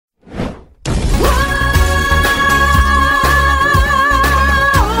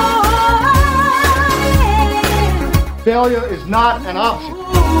Failure is not an option.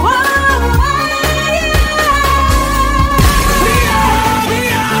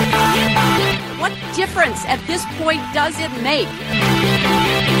 What difference at this point does it make?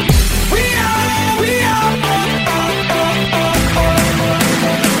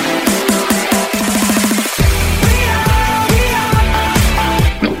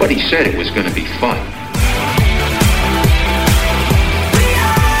 Nobody said it was going to be fun.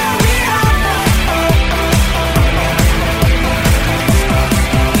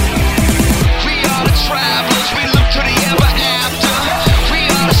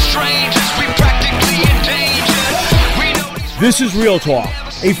 This is Real Talk,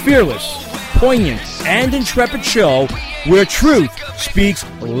 a fearless, poignant, and intrepid show where truth speaks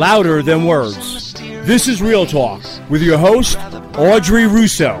louder than words. This is Real Talk with your host, Audrey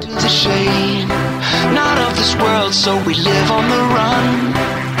Russo. It's a shame, not of this world, so we live on the run.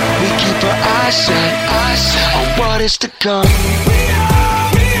 We keep our eyes set on what is to come.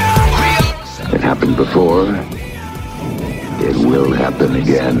 It happened before. It will happen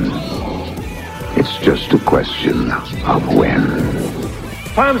again. It's just a question of when.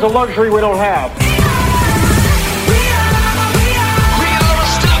 Time's a luxury we don't have.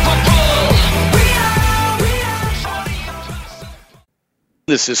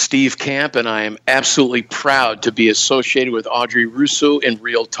 This is Steve Camp, and I am absolutely proud to be associated with Audrey Russo in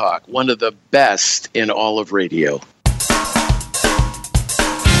Real Talk, one of the best in all of radio.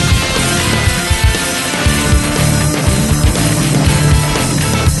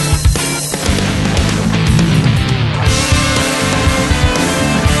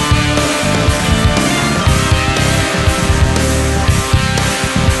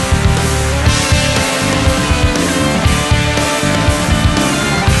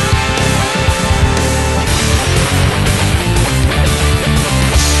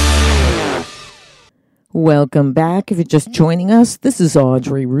 Welcome back. If you're just joining us, this is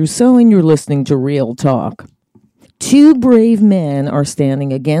Audrey Russo, and you're listening to Real Talk. Two brave men are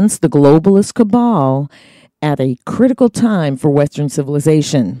standing against the globalist cabal at a critical time for Western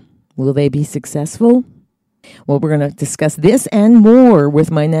civilization. Will they be successful? Well, we're going to discuss this and more with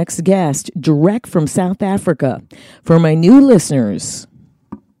my next guest, direct from South Africa. For my new listeners,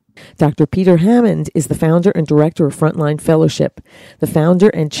 Dr. Peter Hammond is the founder and director of Frontline Fellowship, the founder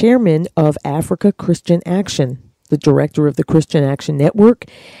and chairman of Africa Christian Action, the director of the Christian Action Network,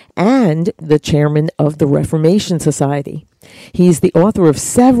 and the chairman of the Reformation Society. He's the author of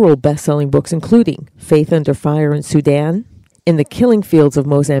several best-selling books, including Faith Under Fire in Sudan, In the Killing Fields of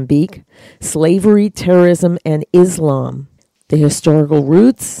Mozambique, Slavery, Terrorism, and Islam, The Historical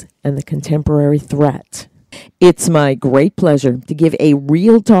Roots, and the Contemporary Threat. It's my great pleasure to give a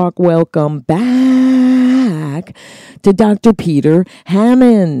Real Talk welcome back to Dr. Peter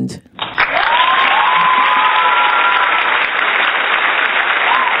Hammond.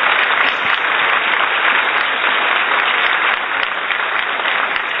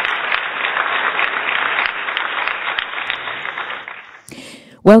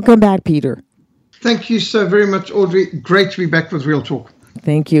 Welcome back, Peter. Thank you so very much, Audrey. Great to be back with Real Talk.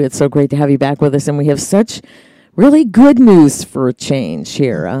 Thank you. It's so great to have you back with us. And we have such really good news for a change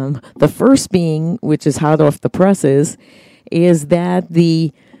here. The first being, which is hot off the presses, is that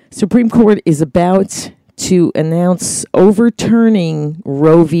the Supreme Court is about to announce overturning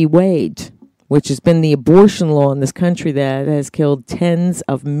Roe v. Wade, which has been the abortion law in this country that has killed tens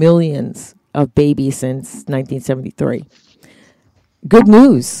of millions of babies since 1973. Good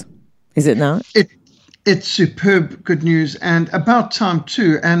news, is it not? It's superb good news, and about time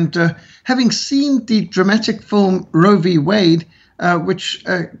too. And having seen the dramatic film Roe v. Wade, which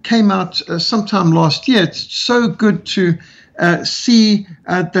came out sometime last year, it's so good to see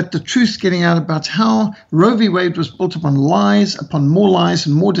that the truth's getting out about how Roe v. Wade was built upon lies, upon more lies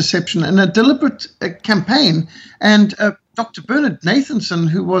and more deception, and a deliberate campaign. And Dr. Bernard Nathanson,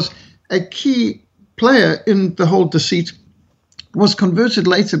 who was a key player in the whole deceit, was converted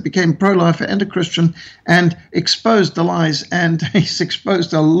later, became pro-lifer and a Christian, and exposed the lies, and he's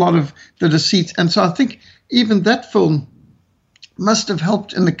exposed a lot of the deceit. And so I think even that film must have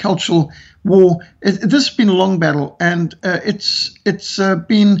helped in the cultural war. This has been a long battle, and it's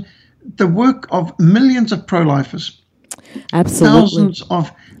been the work of millions of pro-lifers, absolutely, thousands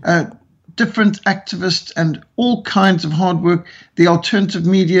of different activists, and all kinds of hard work. The alternative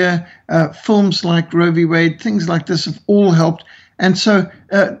media, films like Roe v. Wade, things like this have all helped. And so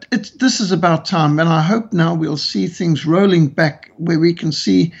this is about time, and I hope now we'll see things rolling back where we can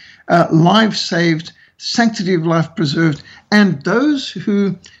see lives saved, sanctity of life preserved, and those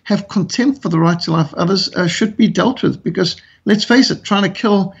who have contempt for the right to life, others should be dealt with, because let's face it, trying to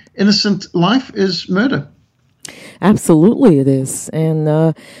kill innocent life is murder. Absolutely, it is,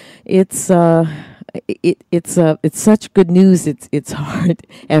 and it's such good news. It's hard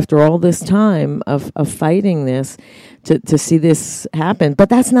after all this time of fighting this to see this happen. But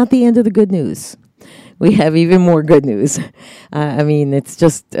that's not the end of the good news. We have even more good news. I mean, it's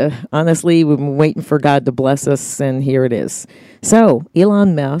just, honestly, we've been waiting for God to bless us, and here it is. So,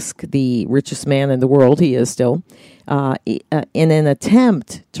 Elon Musk, the richest man in the world, he is still, in an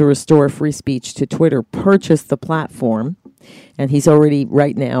attempt to restore free speech to Twitter, purchased the platform, and he's already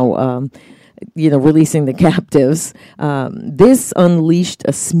right now, releasing the captives. This unleashed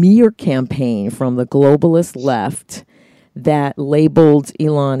a smear campaign from the globalist left that labeled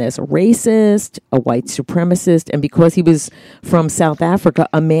Elon as a racist, a white supremacist, and because he was from South Africa,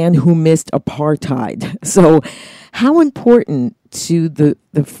 a man who missed apartheid. So how important to the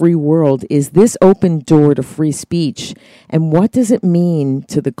free world is this open door to free speech? And what does it mean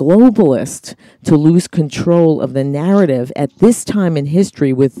to the globalist to lose control of the narrative at this time in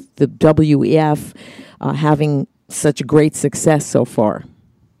history with the WEF having such great success so far?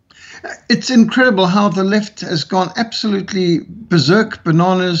 It's incredible how the left has gone absolutely berserk,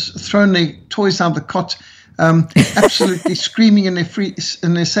 bananas, thrown their toys out the cot, absolutely screaming in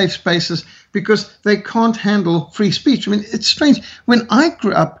their safe spaces because they can't handle free speech. I mean, it's strange. When I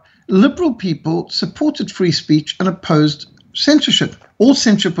grew up, liberal people supported free speech and opposed censorship. All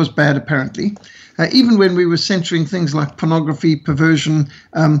censorship was bad, apparently. Even when we were censoring things like pornography, perversion,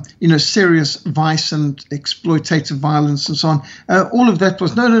 serious vice and exploitative violence and so on, all of that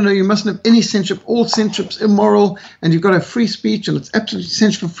was, no, you mustn't have any censorship. All censorship's immoral, and you've got to have free speech, and it's absolutely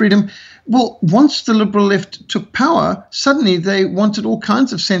essential for freedom. Well, once the liberal left took power, suddenly they wanted all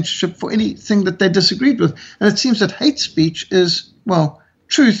kinds of censorship for anything that they disagreed with. And it seems that hate speech is,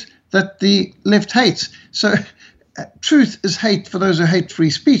 truth that the left hates. So truth is hate for those who hate free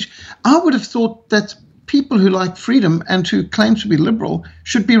speech. I would have thought that people who like freedom and who claim to be liberal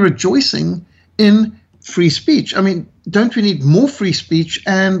should be rejoicing in free speech. I mean, don't we need more free speech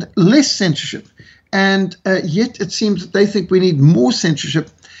and less censorship? And yet it seems that they think we need more censorship.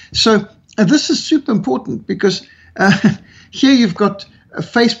 So this is super important because here you've got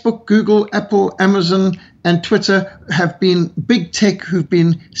Facebook, Google, Apple, Amazon, and Twitter have been big tech who've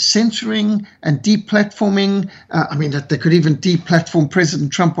been censoring and deplatforming. They could even deplatform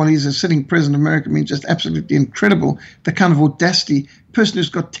President Trump while he's a sitting president of America. I mean, just absolutely incredible, the kind of audacity. Person who's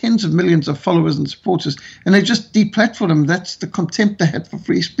got tens of millions of followers and supporters, and they just deplatform him. That's the contempt they had for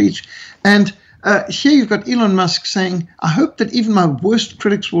free speech. And here you've got Elon Musk saying, I hope that even my worst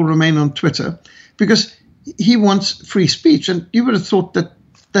critics will remain on Twitter because he wants free speech. And you would have thought that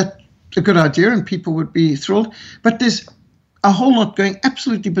that's a good idea and people would be thrilled. But there's a whole lot going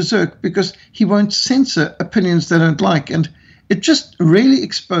absolutely berserk because he won't censor opinions they don't like. And it just really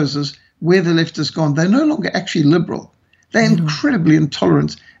exposes where the left has gone. They're no longer actually liberal. They're incredibly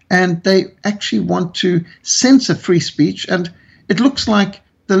intolerant, and they actually want to censor free speech. And it looks like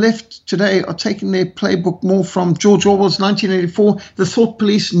the left today are taking their playbook more from George Orwell's 1984, the thought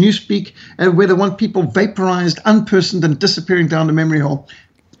police, Newspeak, where they want people vaporized, unpersoned, and disappearing down the memory hole.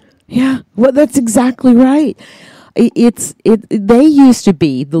 Yeah, well, that's exactly right. They used to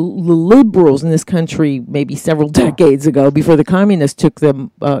be the liberals in this country maybe several decades ago, before the communists took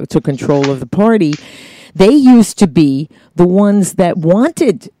control of the party. They used to be the ones that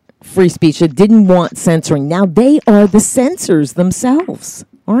wanted free speech, that didn't want censoring. Now they are the censors themselves,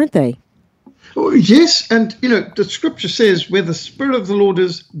 aren't they? Oh, yes, and the scripture says, where the Spirit of the Lord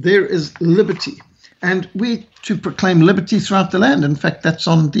is, there is liberty. And we to proclaim liberty throughout the land. In fact, that's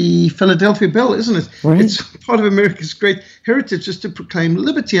on the Philadelphia Bell, isn't it? Right. It's part of America's great heritage is to proclaim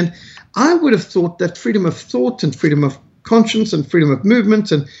liberty. And I would have thought that freedom of thought and freedom of conscience and freedom of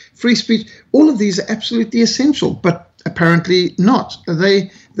movement and free speech, all of these are absolutely essential, but apparently not. They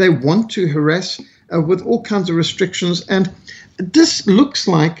want to harass with all kinds of restrictions. And this looks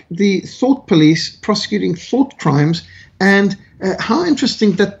like the thought police prosecuting thought crimes. And how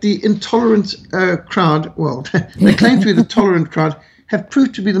interesting that the intolerant crowd, they claim to be the tolerant crowd, have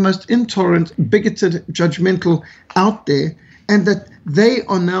proved to be the most intolerant, bigoted, judgmental out there, and that they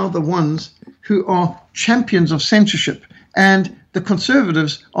are now the ones who are champions of censorship, and the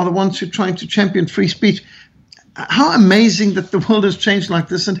conservatives are the ones who are trying to champion free speech. How amazing that the world has changed like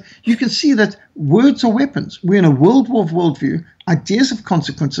this. And you can see that words are weapons. We're in a world war of worldview, ideas of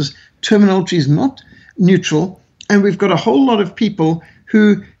consequences, terminology is not neutral. And we've got a whole lot of people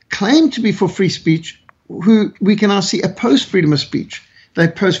who claim to be for free speech, who we can now see oppose freedom of speech. They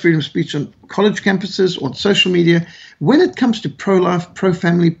oppose freedom of speech on college campuses, on social media. When it comes to pro-life,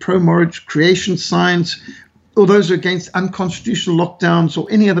 pro-family, pro-marriage, creation science, or those who are against unconstitutional lockdowns or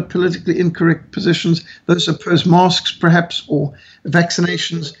any other politically incorrect positions, those who oppose masks perhaps, or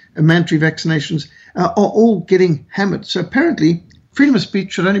vaccinations, mandatory vaccinations, are all getting hammered. So apparently, freedom of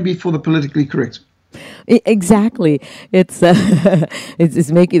speech should only be for the politically correct. Exactly. It's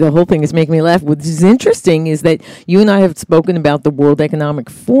making, the whole thing is making me laugh. What is interesting is that you and I have spoken about the World Economic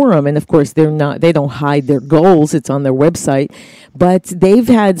Forum, and of course they don't hide their goals. It's on their website, but they've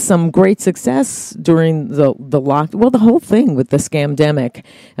had some great success during the whole thing with the scamdemic,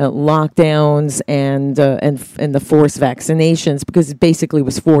 lockdowns and the forced vaccinations, because it basically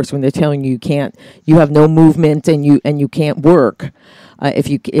was forced when they're telling you you have no movement and you can't work.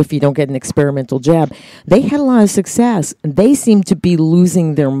 If you don't get an experimental jab. They had a lot of success. They seem to be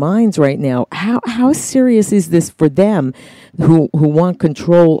losing their minds right now. How serious is this for them who want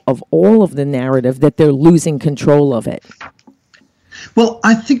control of all of the narrative, that they're losing control of it? Well,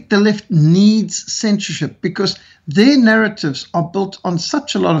 I think the left needs censorship because their narratives are built on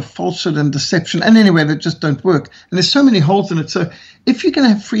such a lot of falsehood and deception, and anyway, they just don't work. And there's so many holes in it. So if you're going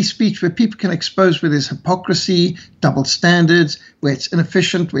to have free speech where people can expose where there's hypocrisy, double standards, where it's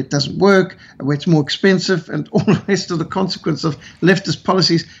inefficient, where it doesn't work, where it's more expensive, and all the rest of the consequence of leftist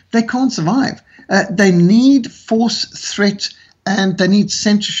policies, they can't survive. They need force, threat, and they need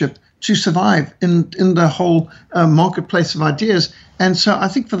censorship to survive in the whole marketplace of ideas. And so I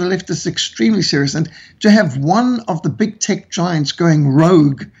think for the left, it's extremely serious. And to have one of the big tech giants going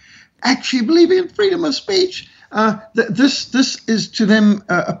rogue, actually believing in freedom of speech, this is to them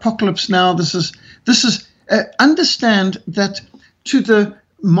apocalypse now. This is understand that to the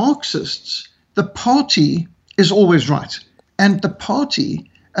Marxists, the party is always right. And the party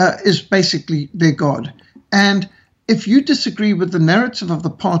is basically their God. And if you disagree with the narrative of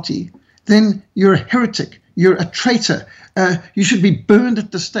the party, then you're a heretic, you're a traitor, you should be burned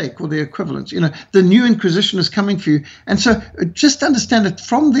at the stake or the equivalent. The new Inquisition is coming for you. And so just understand that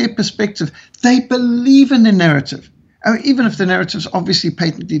from their perspective, they believe in the narrative. Even if the narrative is obviously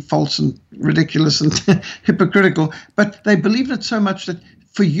patently false and ridiculous and hypocritical, but they believe in it so much that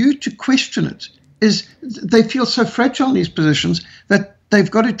for you to question it is, they feel so fragile in these positions that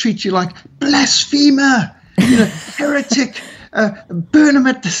they've got to treat you like blasphemer, heretic, burn him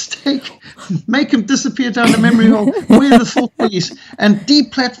at the stake, make him disappear down the memory hole, wear the thought police, and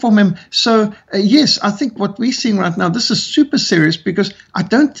deplatform him. So, yes, I think what we're seeing right now, this is super serious because I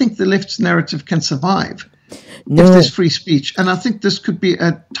don't think the left's narrative can survive if there's free speech. And I think this could be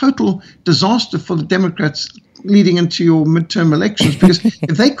a total disaster for the Democrats leading into your midterm elections because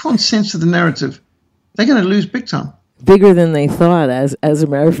if they can't censor the narrative, they're going to lose big time. Bigger than they thought, as a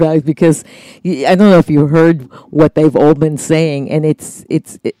matter of fact, because I don't know if you heard what they've all been saying, and it's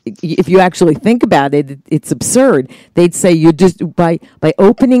if you actually think about it, it's absurd. They'd say you just by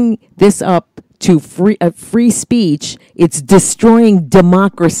opening this up to free speech, it's destroying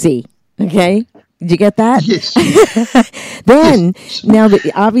democracy. Okay, did you get that? Yes. Then yes. Now,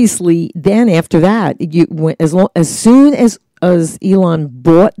 obviously, then after that, as soon as Elon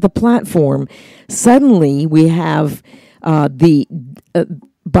bought the platform, suddenly we have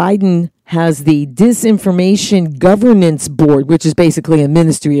Biden has the Disinformation Governance Board, which is basically a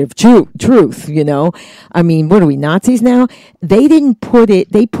ministry of truth, I mean, what are we, Nazis now? They put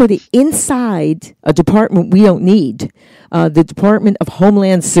it inside a department we don't need, the Department of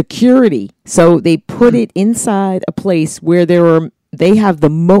Homeland Security. So they put it inside a place where they have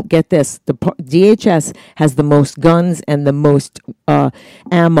the get this, the DHS has the most guns and the most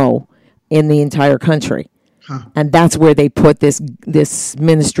ammo in the entire country. Huh. And that's where they put this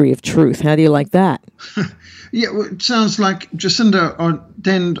Ministry of Truth. How do you like that? Yeah, well, it sounds like Jacinda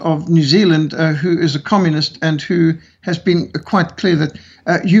Ardern of New Zealand, who is a communist and who has been quite clear that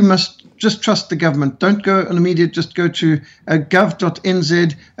you must just trust the government. Don't go on the media. Just go to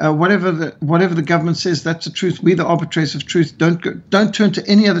gov.nz. Whatever the government says, that's the truth. We're the arbitrators of truth. Don't turn to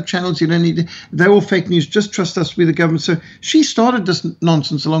any other channels. You don't need. They're all fake news. Just trust us. We're the government. So she started this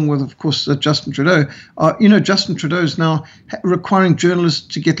nonsense along with, of course, Justin Trudeau. Justin Trudeau is now requiring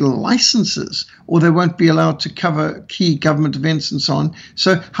journalists to get licenses, or they won't be allowed to cover key government events and so on.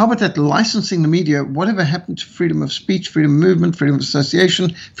 So how about that, licensing the media? Whatever happened to freedom of speech, freedom of movement, freedom of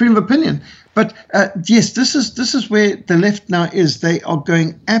association, freedom of opinion? But yes, this is where the left now is. They are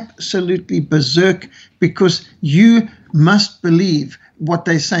going absolutely berserk because you must believe what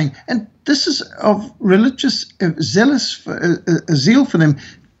they're saying. And this is of religious zeal for them.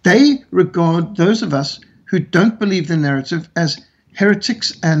 They regard those of us who don't believe the narrative as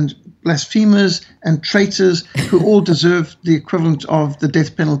heretics and blasphemers and traitors who all deserve the equivalent of the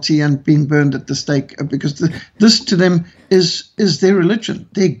death penalty and being burned at the stake, because this to them is their religion.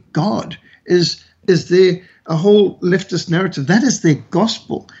 Their God is is a whole leftist narrative. That is their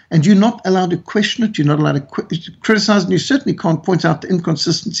gospel. And you're not allowed to question it. You're not allowed to criticize it. And you certainly can't point out the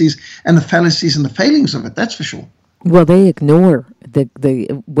inconsistencies and the fallacies and the failings of it. That's for sure. Well, they ignore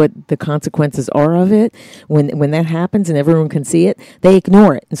what the consequences are of it. When that happens and everyone can see it, they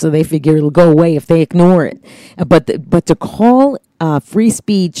ignore it, and so they figure it'll go away if they ignore it. But to call free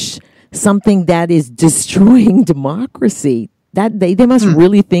speech something that is destroying democracy, that they must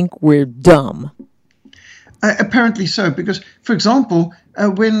really think we're dumb. Apparently so, because, for example,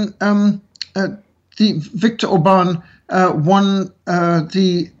 when the Viktor Orban won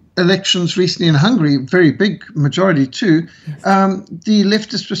the elections recently in Hungary, very big majority too, the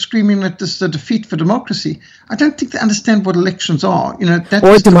leftists were screaming that this is a defeat for democracy. I don't think they understand what elections are.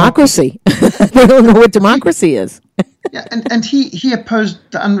 Or democracy. They don't know what democracy is. Yeah, and he opposed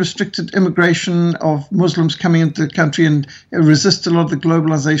the unrestricted immigration of Muslims coming into the country and resisted a lot of the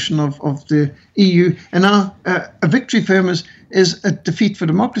globalization of the EU. And now a victory for him is a defeat for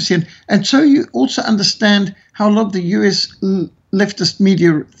democracy. And so you also understand how a lot of the US leftist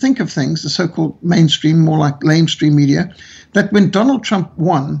media think of things, the so-called mainstream, more like lamestream media, that when Donald Trump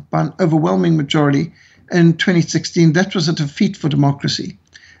won by an overwhelming majority in 2016, that was a defeat for democracy.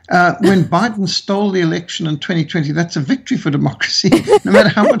 When Biden stole the election in 2020, that's a victory for democracy, no matter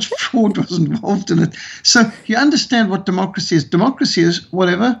how much fraud was involved in it. So you understand what democracy is. Democracy is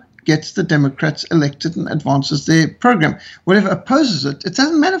whatever gets the Democrats elected and advances their program. Whatever opposes it, it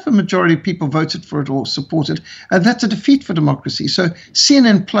doesn't matter if a majority of people voted for it or supported it. That's a defeat for democracy. So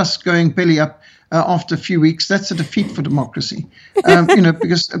CNN Plus going belly up after a few weeks, that's a defeat for democracy.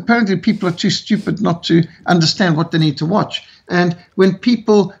 Because apparently people are too stupid not to understand what they need to watch. And when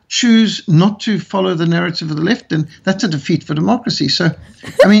people choose not to follow the narrative of the left, then that's a defeat for democracy. So,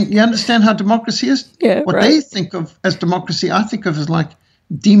 you understand how democracy is? Yeah, what right. they think of as democracy, I think of as like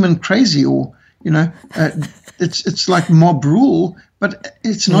demon crazy, or it's like mob rule, but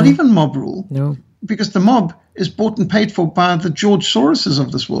it's not even mob rule. No, because the mob is bought and paid for by the George Soroses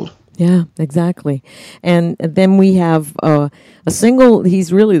of this world. Yeah, exactly. And then we have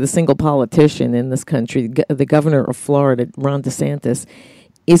he's really the single politician in this country. The governor of Florida, Ron DeSantis,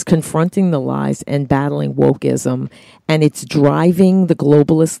 is confronting the lies and battling wokeism, and it's driving the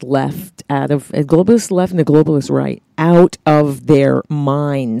globalist left and the globalist right out of their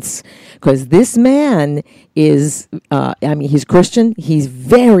minds. Because this man is, he's Christian, he's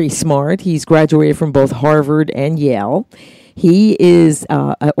very smart, he's graduated from both Harvard and Yale. He is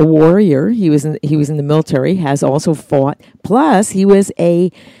a warrior. He was in the military. Has also fought. Plus, he was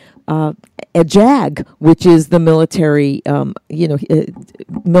a JAG, which is the military,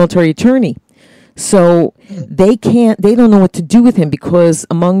 military attorney. So they don't know what to do with him, because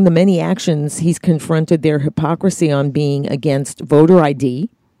among the many actions he's confronted their hypocrisy on being against voter ID.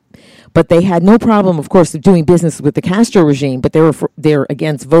 But they had no problem, of course, of doing business with the Castro regime, but they're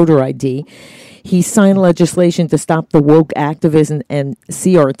against voter ID. He signed legislation to stop the woke activism and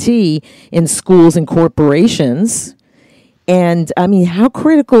CRT in schools and corporations. And, how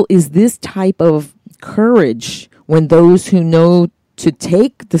critical is this type of courage when those who know to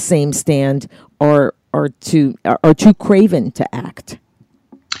take the same stand are too craven to act?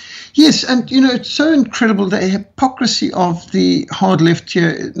 Yes, and it's so incredible. The hypocrisy of the hard left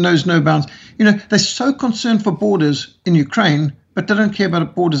here knows no bounds. They're so concerned for borders in Ukraine, but they don't care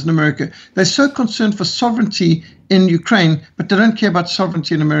about borders in America. They're so concerned for sovereignty in Ukraine, but they don't care about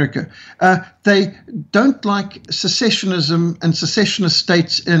sovereignty in America. They don't like secessionism and secessionist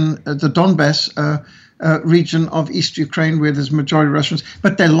states in the Donbass region of East Ukraine, where there's majority Russians,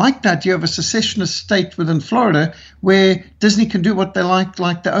 but they like the idea of a secessionist state within Florida where Disney can do what they like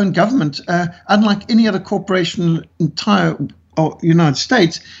their own government, unlike any other corporation in the entire United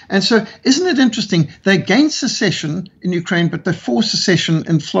States. And so isn't it interesting? They're against secession in Ukraine, but they're for secession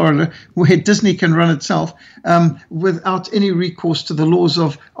in Florida, where Disney can run itself without any recourse to the laws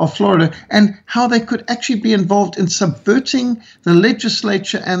of Florida, and how they could actually be involved in subverting the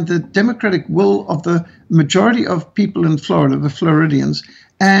legislature and the democratic will of the majority of people in Florida, the Floridians.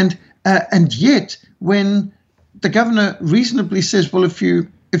 And yet, when the governor reasonably says, well, if you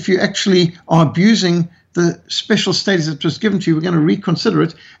actually are abusing the special status that was given to you, we're going to reconsider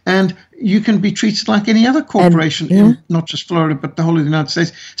it, and you can be treated like any other corporation in not just Florida, but the whole of the United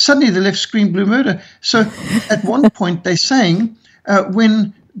States. Suddenly the left scream blue murder. So at one point they're saying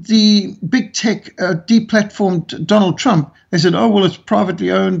when the big tech deplatformed Donald Trump, they said, oh, well, it's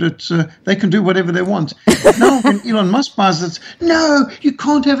privately owned. They can do whatever they want. Now, when Elon Musk buys it, no, you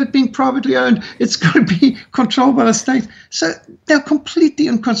can't have it being privately owned. It's got to be controlled by the state. So they're completely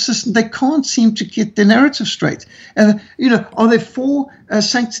inconsistent. They can't seem to get their narrative straight. Are they for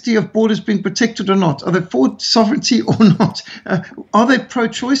sanctity of borders being protected or not? Are they for sovereignty or not? Are they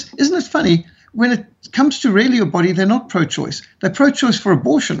pro-choice? Isn't it funny? When it comes to really your body, they're not pro-choice. They're pro-choice for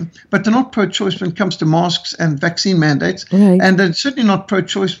abortion, but they're not pro-choice when it comes to masks and vaccine mandates. Right. And they're certainly not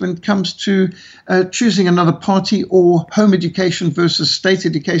pro-choice when it comes to choosing another party or home education versus state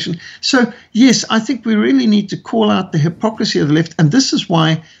education. So, yes, I think we really need to call out the hypocrisy of the left. And this is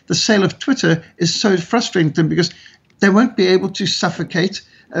why the sale of Twitter is so frustrating to them, because they won't be able to suffocate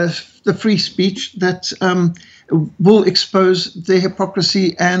the free speech that will expose their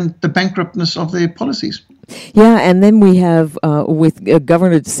hypocrisy and the bankruptness of their policies. Yeah, and then we have with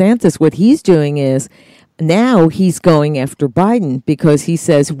Governor DeSantis, what he's doing is now he's going after Biden because he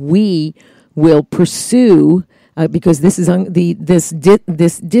says we will pursue because this is this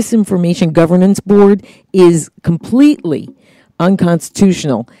disinformation governance board is completely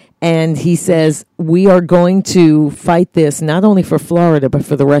unconstitutional. And he says, we are going to fight this not only for Florida, but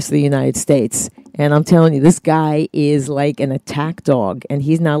for the rest of the United States. And I'm telling you, this guy is like an attack dog, and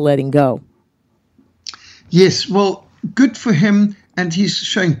he's not letting go. Yes, well, good for him. And he's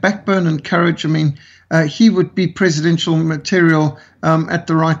showing backbone and courage. I mean, he would be presidential material at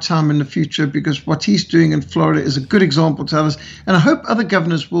the right time in the future, because what he's doing in Florida is a good example to others. And I hope other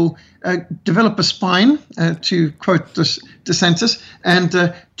governors will develop a spine, to quote DeSantis, and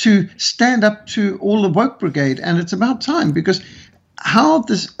to stand up to all the woke brigade. And it's about time, because how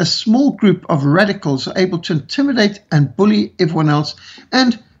a small group of radicals are able to intimidate and bully everyone else,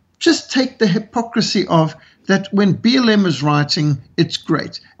 and just take the hypocrisy of that when BLM is rioting, it's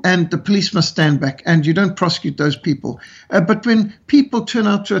great, and the police must stand back, and you don't prosecute those people. But when people turn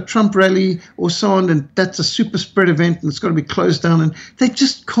out to a Trump rally or so on, and that's a super spread event, and it's got to be closed down, and they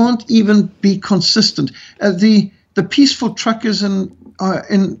just can't even be consistent. The peaceful truckers in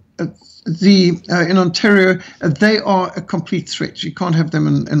Ontario, they are a complete threat. You can't have them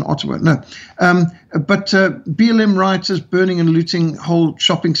in Ottawa, no. But BLM rioters burning and looting whole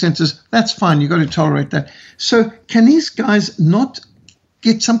shopping centres, that's fine. You've got to tolerate that. So can these guys not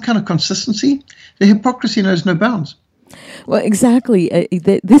get some kind of consistency? The hypocrisy knows no bounds. Well, exactly.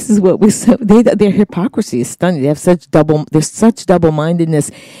 This is what their hypocrisy is stunning. There's such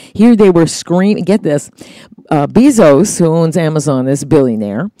double-mindedness. Here they were screaming. Get this: Bezos, who owns Amazon, is a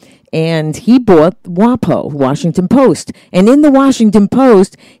billionaire, and he bought WAPO, Washington Post. And in the Washington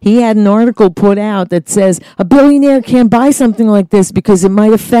Post, he had an article put out that says a billionaire can't buy something like this because it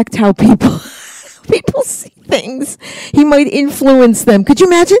might affect how people see things. He might influence them. Could you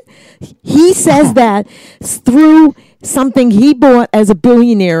imagine? He says that through something he bought as a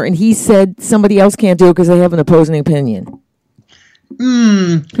billionaire, and he said somebody else can't do it because they have an opposing opinion.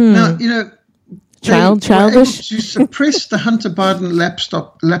 Now, childish. Were able to suppress the Hunter Biden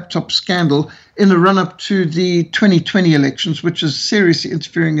laptop scandal in the run-up to the 2020 elections, which is seriously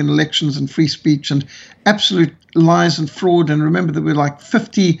interfering in elections and free speech and absolute lies and fraud. And remember, there were like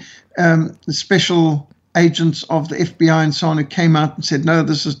 50 special agents of the FBI and so on who came out and said, no,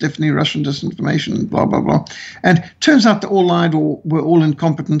 this is definitely Russian disinformation, and blah, blah, blah. And turns out they all lied or were all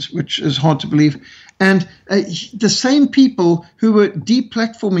incompetent, which is hard to believe. And the same people who were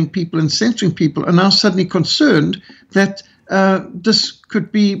deplatforming people and censoring people are now suddenly concerned that this could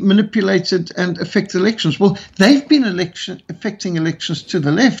be manipulated and affect elections. Well, they've been affecting elections to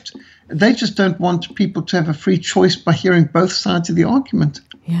the left. They just don't want people to have a free choice by hearing both sides of the argument.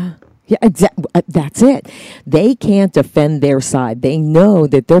 Yeah. Yeah, exactly. That's it. They can't defend their side. They know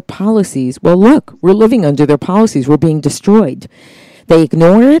that their policies, well, look, we're living under their policies. We're being destroyed. They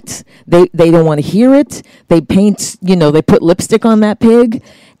ignore it. They don't want to hear it. They paint, they put lipstick on that pig,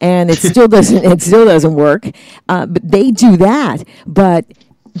 and it still doesn't work. But they do that. But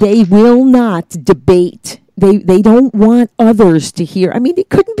they will not debate. They don't want others to hear. I mean, it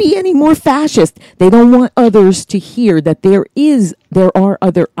couldn't be any more fascist. They don't want others to hear that there are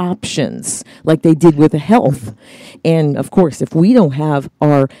other options, like they did with the health. And of course, if we don't have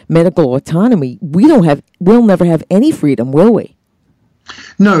our medical autonomy, we'll never have any freedom, will we?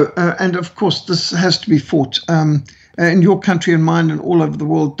 No, and of course, this has to be fought in your country and mine and all over the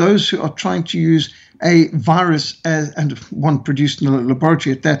world. Those who are trying to use a virus and one produced in a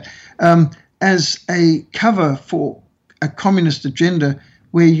laboratory at that, as a cover for a communist agenda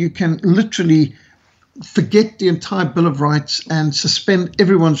where you can literally forget the entire Bill of Rights and suspend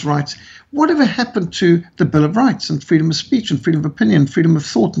everyone's rights. whatever happened to the Bill of Rights and freedom of speech and freedom of opinion, freedom of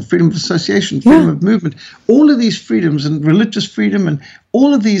thought and freedom of association, freedom of movement? All of these freedoms and religious freedom and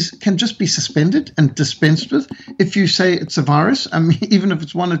all of these can just be suspended and dispensed with if you say it's a virus. I mean, even if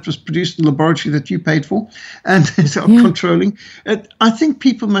it's one that was produced in the laboratory that you paid for and are controlling. I think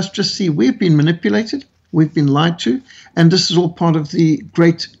people must just see we've been manipulated, we've been lied to, and this is all part of the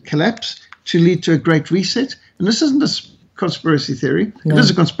great collapse to lead to a great reset. And this isn't a conspiracy theory. No. It is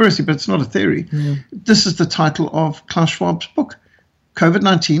a conspiracy, but it's not a theory. No. This is the title of Klaus Schwab's book,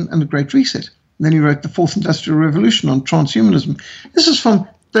 COVID-19 and the Great Reset. And then he wrote The Fourth Industrial Revolution on transhumanism. This is from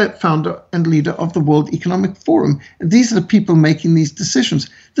the founder and leader of the World Economic Forum. And these are the people making these decisions.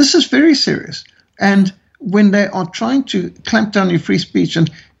 This is very serious. And when they are trying to clamp down your free speech, and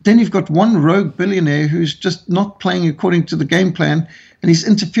then you've got one rogue billionaire who's just not playing according to the game plan, and he's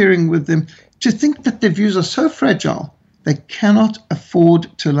interfering with them, to think that their views are so fragile, they cannot afford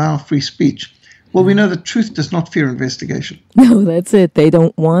to allow free speech. Well, we know that truth does not fear investigation. No, that's it. They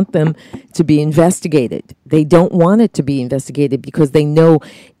don't want them to be investigated. They don't want it to be investigated because they know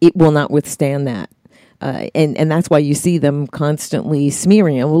it will not withstand that. And that's why you see them constantly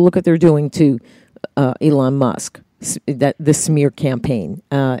smearing. And we'll look at what they're doing to Elon Musk, the smear campaign,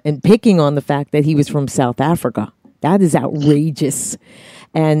 and picking on the fact that he was from South Africa. That is outrageous.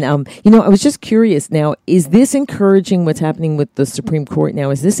 And, I was just curious now, is this encouraging what's happening with the Supreme Court now?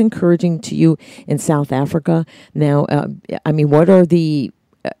 Is this encouraging to you in South Africa? Now,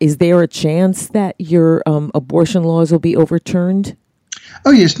 is there a chance that your abortion laws will be overturned?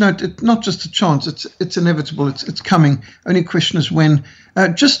 Oh, yes. No, not just a chance. It's inevitable. It's coming. Only question is when.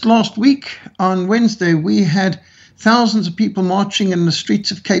 Just last week on Wednesday, we had thousands of people marching in the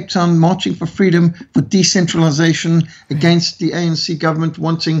streets of Cape Town, marching for freedom, for decentralization, against the ANC government,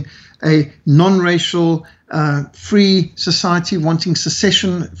 wanting a non-racial, free society, wanting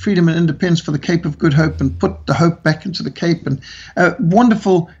secession, freedom and independence for the Cape of Good Hope, and put the hope back into the Cape. And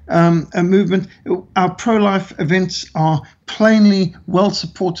wonderful movement. Our pro-life events are plainly well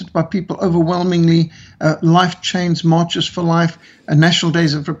supported by people overwhelmingly. Life Chains, Marches for Life, National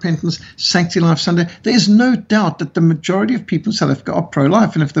Days of Repentance, Sanctity Life Sunday. There is no doubt that the majority of people in South Africa are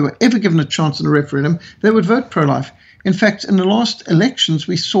pro-life, and if they were ever given a chance in a referendum, they would vote pro-life. In fact, in the last elections,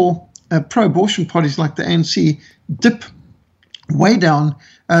 we saw pro-abortion parties like the ANC dip way down.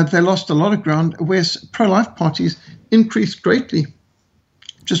 They lost a lot of ground, whereas pro-life parties increased greatly.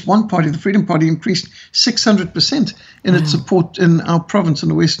 Just one party, the Freedom Party, increased 600% in its support in our province in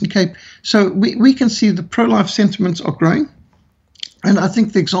the Western Cape. So we can see the pro-life sentiments are growing. And I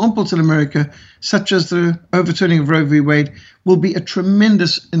think the examples in America, such as the overturning of Roe v. Wade, will be a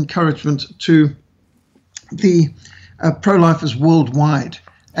tremendous encouragement to the pro-lifers worldwide.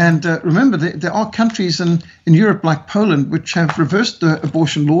 And remember, there are countries in Europe like Poland which have reversed the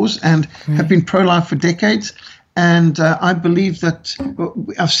abortion laws and have been pro-life for decades. And I believe that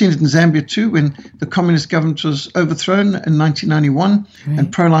I've seen it in Zambia too, when the communist government was overthrown in 1991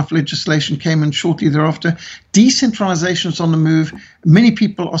 and pro-life legislation came in shortly thereafter. Decentralization is on the move. Many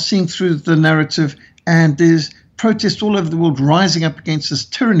people are seeing through the narrative, and there's protests all over the world rising up against this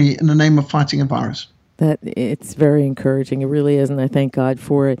tyranny in the name of fighting a virus. That it's very encouraging. It really is, and I thank God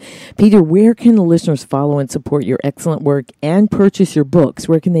for it. Peter, where can the listeners follow and support your excellent work and purchase your books?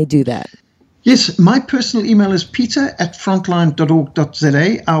 Where can they do that? Yes, my personal email is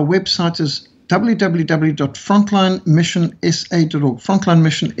peter@frontline.org.za. Our website is www.frontlinemissionsa.org,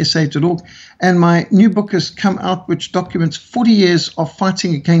 frontlinemissionsa.org. And my new book has come out, which documents 40 years of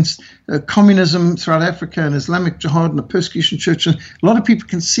fighting against communism throughout Africa and Islamic Jihad and the persecution church. And a lot of people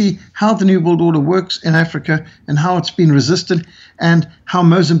can see how the New World Order works in Africa and how it's been resisted, and how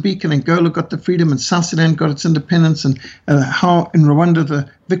Mozambique and Angola got the freedom and South Sudan got its independence, and how in Rwanda the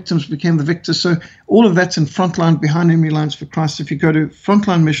victims became the victors. So all of that's in Frontline, Behind Enemy Lines for Christ. If you go to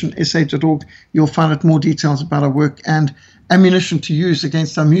frontlinemissionsa.org, you'll find out more details about our work and ammunition to use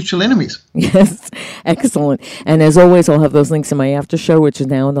against our mutual enemies. Yes, excellent. And as always, I'll have those links in my after show, which is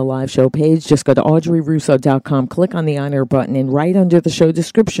now on the live show page. Just go to audreyrusso.com, click on the on air button, and right under the show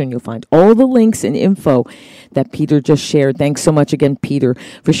description, you'll find all the links and info that Peter just shared. Thanks so much again, Peter,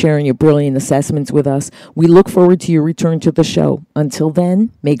 for sharing your brilliant assessments with us. We look forward to your return to the show. Until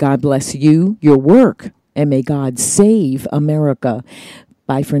then, may God bless you, your work, and may God save America.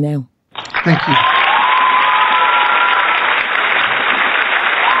 Bye for now. Thank you.